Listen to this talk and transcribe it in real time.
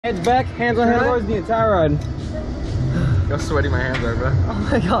Heads back, hands on handlebars the entire ride. How sweaty my hands are, bro. Oh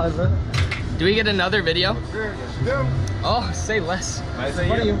my god, bro. Do we get another video? Sure, yes you do. Oh, say less. Nice in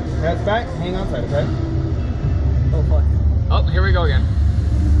front of you. Heads back, hang on tight, okay? Oh fuck. Oh, here we go again.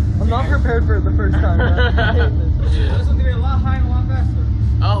 I'm not prepared for it the first time, man. I hate this. This one's gonna be a lot higher and a lot faster.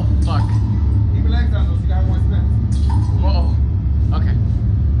 Oh, fuck. Keep your legs down though, so you got one spin. Whoa. Okay.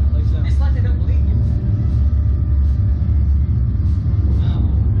 Legs down. It's like they don't believe you.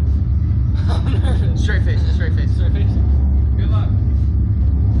 Straight face, straight face. Straight face. Good luck.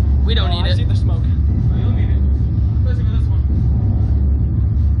 We don't need I see it. the smoke. Oh, you'll need it. Especially with this one.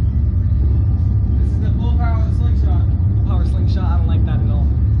 This is the full power of the slingshot. Power slingshot, I don't like that at all.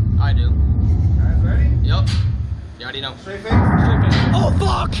 I do. Guys, ready? Yup. You already know. Straight face. Straight face. Oh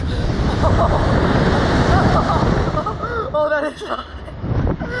fuck! Oh, that is not.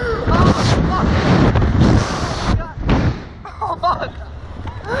 Oh fuck!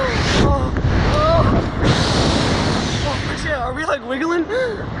 Oh, oh. Oh shit, are we like wiggling?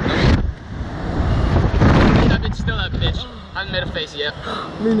 That bitch still that bitch. I haven't made a face yet.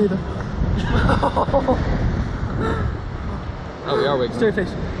 Me neither. Oh, we are wiggling. Straight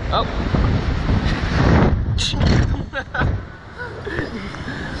face. Oh.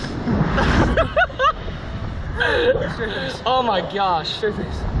 Straight face. Oh my gosh. Straight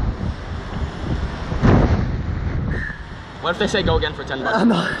face. What if they say go again for 10 bucks? I'm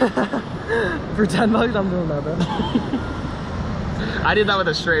not. For 10 bucks, I'm doing that, bro. I did that with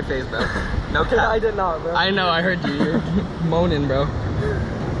a straight face, bro. No cap. I did not, bro. I know, I heard you. You're moaning, bro.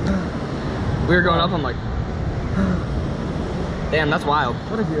 We were going up, I'm like, damn, that's wild.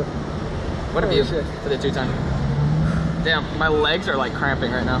 What a view. What a Holy view shit. for the 210. Damn, my legs are like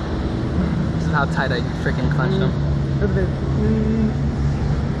cramping right now. This is how tight I freaking clenched them. What a view.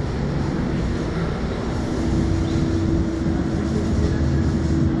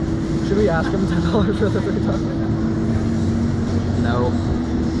 Should we ask him $10 for the free time? No.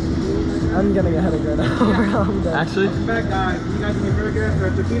 I'm getting a headache right now. I'm done. Actually, Back, guys. You guys can be very good.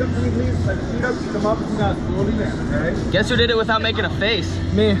 Stretch your feet up for me, please. Stretch your feet up. Come up. You guys slowly land, okay? guess who did it without making a face?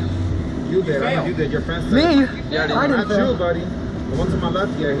 Me. You did. I know you did. Your friends said. Me? You already I know. didn't Not you, fail. buddy. The one to my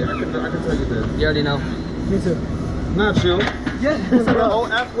left, yeah, I can tell you this. You already know. Me too. Not you. Yes, You said the bro. whole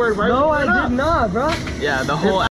F word right No, when you I went did up. not, bro. Yeah, the whole